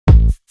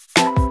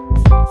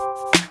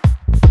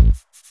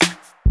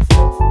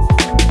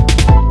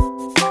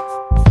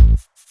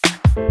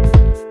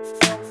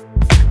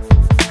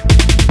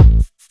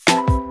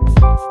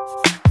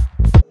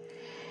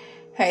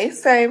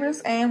Savers,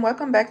 and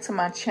welcome back to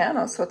my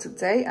channel. So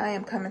today I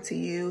am coming to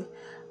you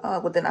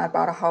with an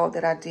Ibotta haul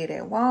that I did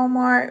at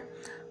Walmart.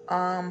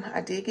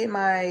 I did get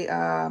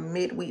my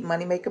midweek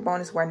moneymaker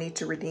bonus where I need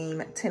to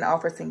redeem 10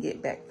 offers and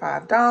get back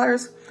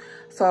 $5.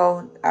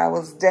 So I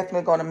was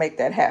definitely going to make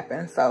that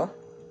happen. So,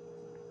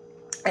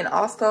 and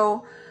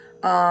also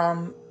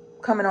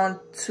coming on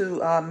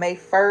to May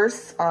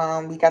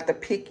 1st, we got the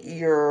pick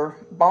your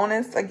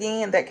bonus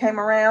again that came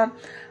around.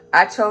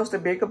 I chose the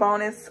bigger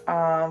bonus,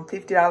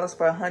 $50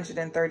 for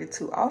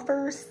 132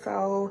 offers.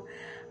 So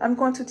I'm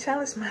going to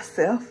challenge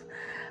myself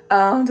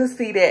to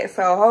see that.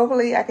 So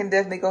hopefully I can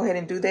definitely go ahead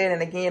and do that.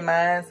 And again,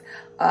 mine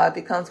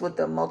it comes with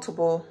the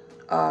multiple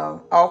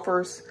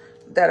offers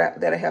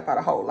that help out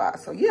a whole lot.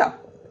 So yeah.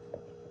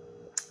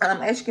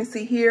 As you can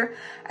see here,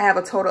 I have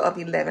a total of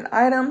 11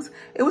 items.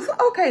 It was some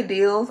okay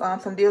deals.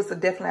 Some deals that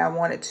definitely I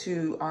wanted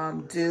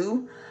to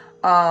do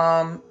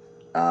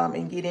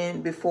and get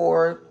in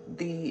before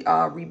the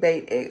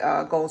rebate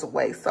goes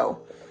away.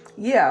 So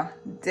yeah,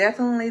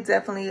 definitely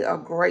a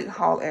great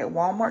haul at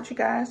Walmart, you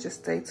guys.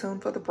 Just stay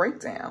tuned for the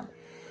breakdown.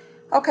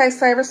 Okay,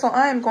 savers, so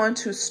I am going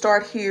to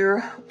start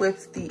here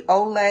with the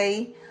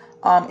Olay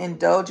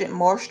Indulgent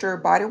Moisture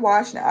Body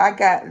Wash. Now I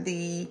got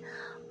the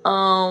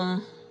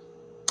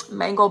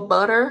mango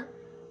butter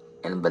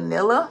and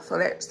vanilla, so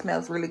that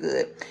smells really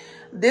good.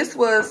 This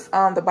was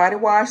the body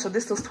wash, so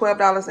this was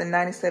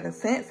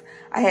 $12.97.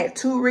 I had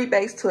 2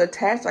 rebates to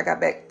attach. I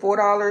got back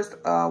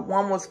 $4.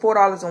 One was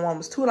 $4 and one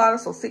was $2,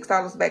 so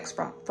 $6 back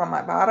from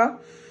my Ibotta.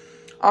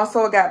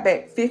 Also, I got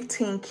back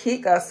 15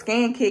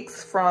 scan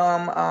kicks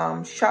from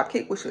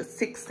Shopkick, which was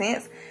 6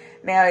 cents.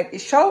 Now it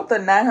showed the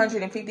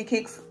 950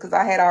 kicks because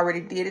I had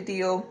already did a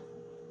deal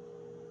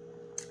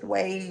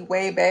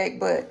way back,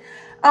 but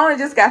I only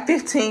just got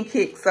 15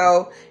 kicks.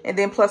 So, and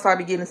then plus I'll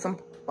be getting some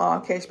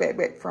cash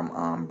back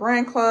from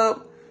Brand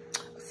Club.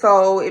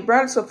 So it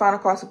brought it to a final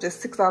cost of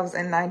just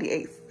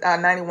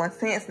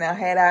 $6.91. Now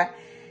had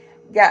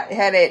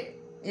it,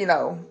 you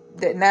know,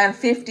 that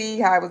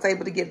 $9.50, how I was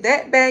able to get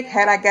that back.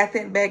 Had I got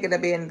that back, it'd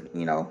have been,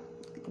 you know,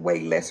 way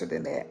lesser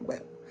than that.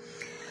 But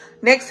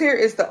next here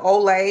is the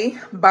Olay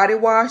body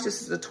wash.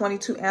 This is a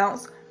 22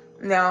 ounce.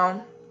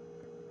 Now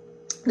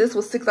this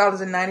was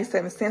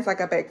 $6.97. I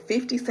got back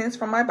 50 cents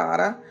from my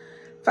Ibotta.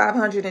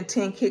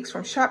 510 kicks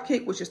from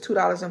Shopkick, which is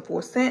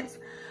 $2.04,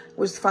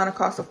 which is the final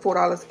cost of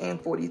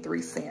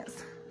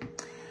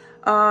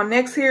 $4.43.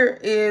 Next here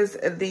is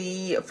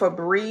the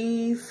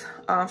Febreze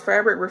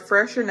fabric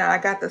refresher. Now I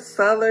got the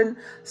Southern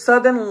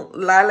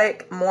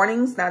Lilac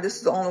Mornings. Now this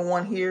is the only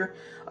one here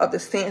of the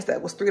scents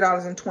that was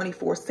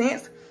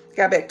 $3.24.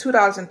 Got back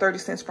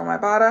 $2.30 from my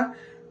Ibotta,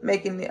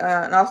 making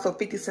and also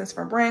 50 cents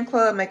from Brand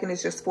Club, making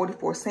this just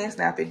 44 cents.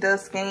 Now if it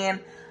does scan,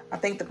 I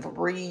think the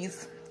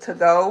Febreze to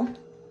go,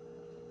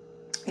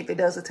 if it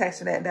does attach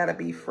to that, that'll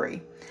be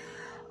free.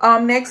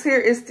 Next here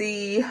is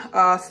the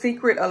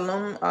Secret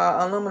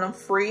aluminum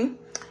free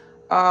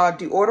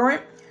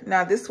deodorant.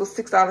 Now this was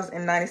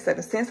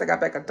 $6.97. I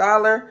got back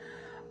 $1.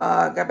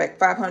 Got back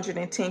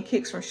 510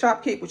 kicks from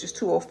Shopkick, which is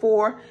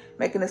 $2.04,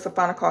 making this a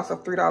final cost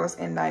of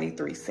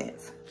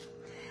 $3.93.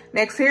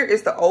 Next here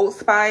is the Old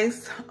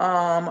Spice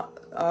bar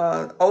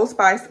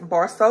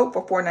soap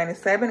for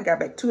 $4.97. Got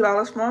back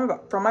 $2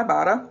 from my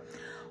Ibotta.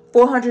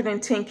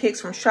 410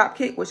 kicks from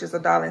Shopkick, which is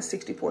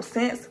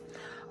 $1.64.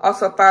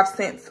 Also 5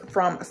 cents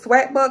from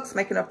Swagbucks,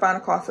 making a final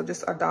cost of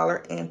just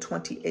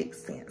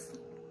 $1.28.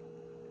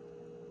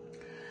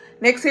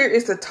 Next here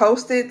is the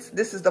Toasted.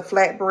 This is the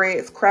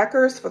flatbreads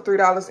crackers for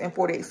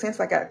 $3.48.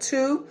 I got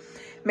 2,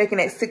 making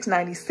it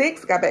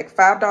 $6.96. Got back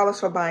 $5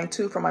 for buying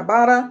 2 from my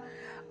Ibotta.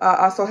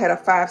 Also had a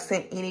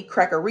 5-cent any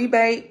cracker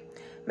rebate,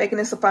 making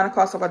this a final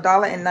cost of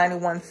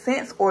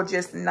 $1.91 or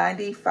just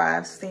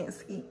 95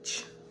 cents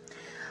each.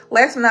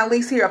 Last but not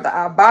least here of the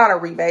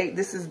Ibotta rebate,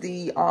 this is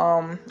the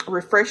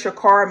Refresher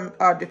Car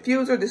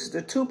Diffuser. This is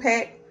the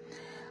 2-pack.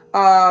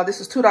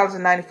 This is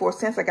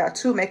 $2.94. I got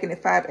 2, making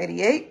it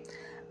 $5.88.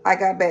 I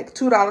got back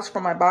 $2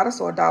 from my Ibotta,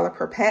 so $1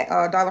 per pack,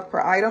 $1 per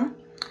item.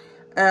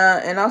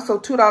 And also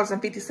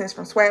 $2.50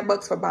 from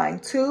Swagbucks for buying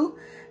 2,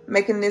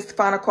 making this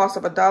final cost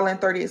of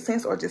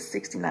 $1.38 or just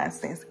 69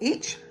 cents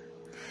each.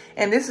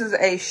 And this is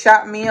a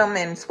Shop Mim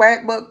and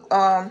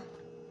Swagbuck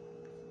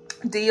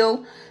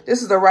deal.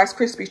 This is the Rice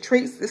Krispie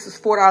Treats. This is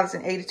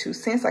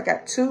 $4.82. I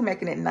got 2,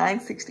 making it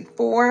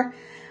 $9.64.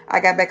 I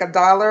got back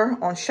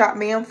 $1 on Shop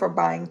Mim for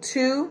buying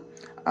 2.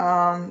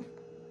 And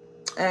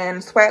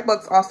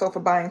Swagbucks also for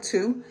buying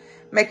 2,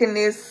 making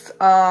this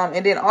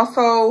and then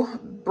also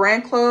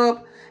Brand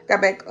Club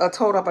got back a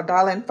total of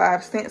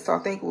 $1.05. So I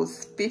think it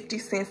was 50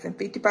 cents and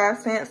 55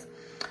 cents.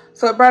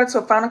 So it brought it to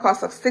a final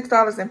cost of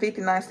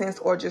 $6.59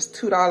 or just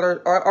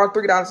 $2 or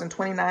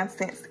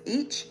 $3.29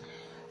 each,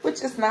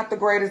 which is not the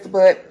greatest,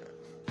 but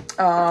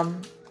I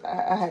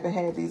haven't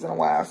had these in a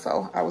while,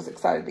 so I was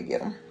excited to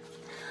get them.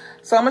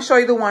 So I'm gonna show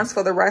you the ones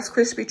for the Rice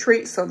Krispie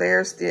Treats. So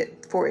there's the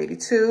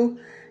 $4.82,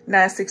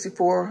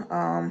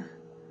 $9.64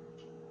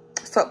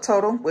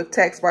 subtotal with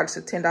tax brought it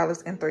to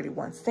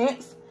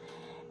 $10.31.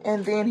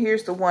 And then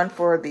here's the one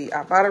for the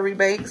Ibotta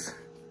rebates,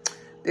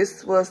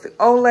 This was the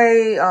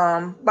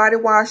Olay body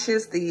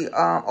washes, the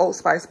Old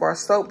Spice bar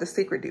soap, the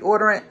Secret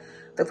deodorant,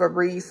 the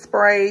Febreze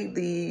spray,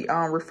 the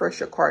Refresh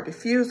Your Car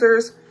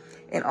diffusers,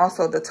 and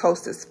also the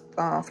toasted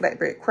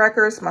flatbread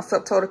crackers. My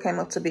subtotal came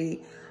up to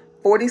be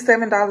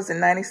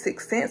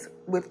 $47.96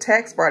 with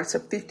tax, brought it to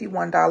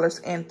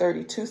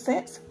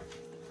 $51.32.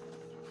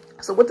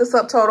 So with the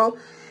subtotal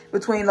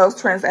between those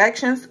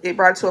transactions, it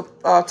brought it to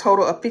a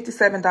total of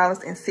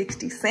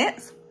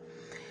 $57.60.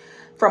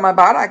 From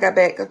Ibotta, I got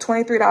back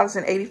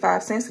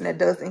 $23.85, and that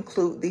does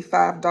include the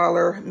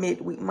 $5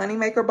 midweek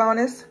moneymaker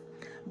bonus.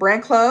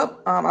 Brand Club,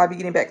 I'll be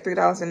getting back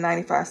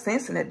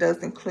 $3.95, and it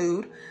does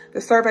include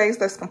the surveys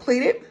that's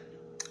completed.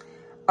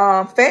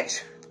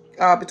 Fetch,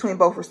 between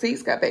both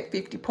receipts, got back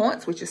 50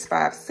 points, which is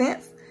 5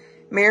 cents.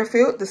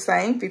 Merryfield, the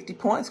same, 50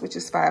 points, which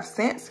is 5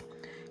 cents.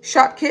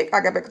 Shopkick,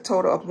 I got back a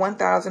total of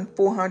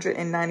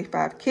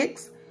 1,495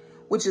 kicks,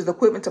 which is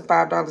equivalent to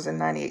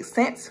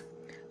 $5.98.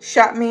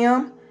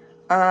 Shopmium,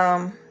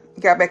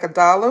 got back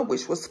 $1,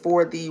 which was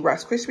for the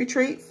Rice Krispie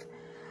treats.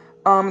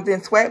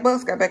 Then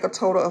Swagbucks got back a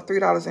total of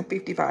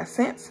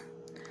 $3.55.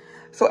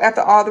 So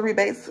after all the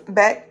rebates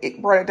back,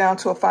 it brought it down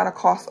to a final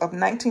cost of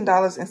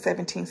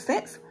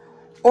 $19.17,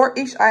 or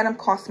each item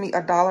cost me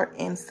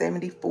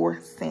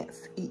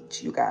 $1.74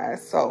 each, you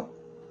guys. So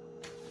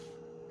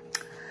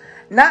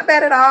not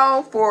bad at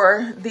all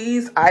for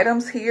these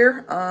items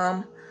here.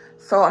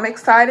 So I'm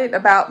excited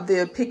about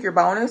the pick your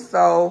bonus.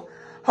 So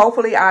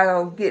hopefully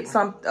I'll get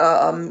some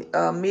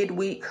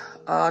midweek,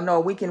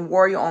 weekend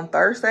warrior on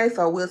Thursday.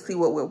 So we'll see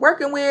what we're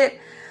working with.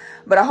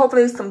 But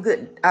hopefully some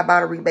good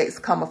Ibotta rebates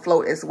come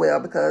afloat as well,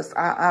 because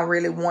I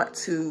really want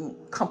to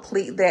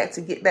complete that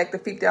to get back to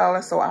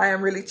 $50. So I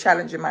am really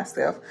challenging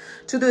myself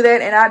to do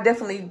that. And I'll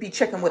definitely be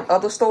checking with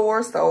other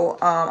stores. So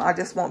I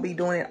just won't be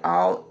doing it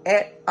all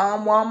at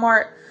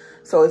Walmart.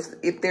 So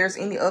if there's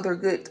any other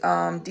good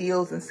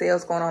deals and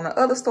sales going on in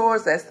other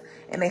stores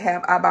and they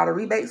have Ibotta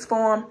rebates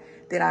for them,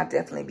 then I'll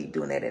definitely be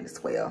doing that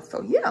as well.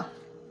 So yeah.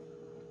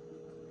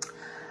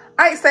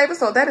 All right, savers,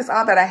 so that is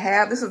all that I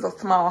have. This is a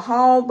small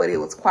haul, but it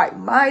was quite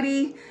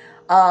mighty.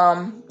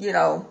 You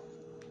know,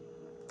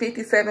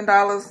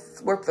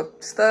 $57 worth of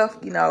stuff,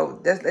 you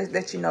know,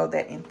 let you know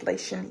that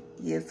inflation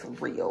is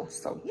real.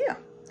 So yeah.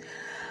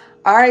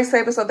 All right,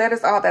 savers, so that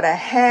is all that I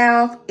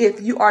have. If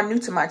you are new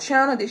to my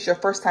channel, this is your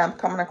first time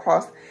coming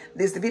across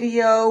this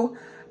video,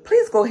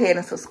 please go ahead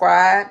and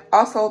subscribe.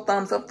 Also,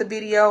 thumbs up the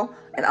video,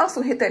 and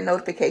also hit that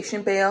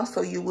notification bell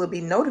so you will be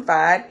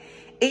notified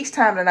each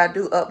time that I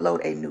do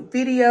upload a new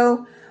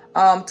video.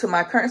 To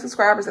my current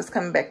subscribers that's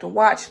coming back to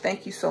watch,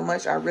 thank you so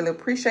much. I really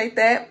appreciate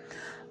that.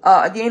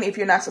 Again, if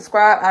you're not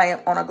subscribed, I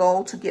am on a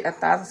goal to get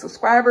 1,000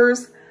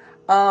 subscribers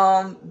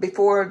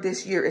before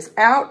this year is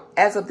out.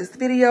 As of this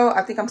video,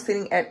 I think I'm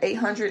sitting at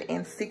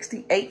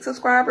 868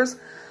 subscribers.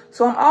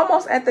 So I'm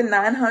almost at the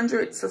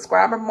 900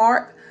 subscriber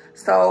mark.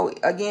 So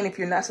again, if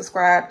you're not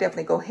subscribed,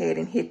 definitely go ahead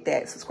and hit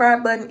that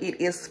subscribe button. It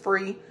is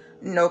free,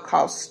 no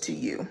cost to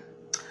you.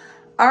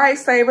 All right,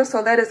 savers,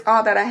 so that is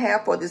all that I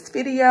have for this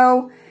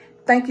video.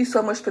 Thank you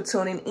so much for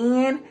tuning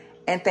in,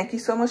 and thank you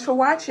so much for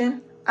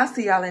watching. I'll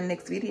see y'all in the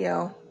next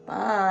video.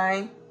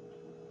 Bye.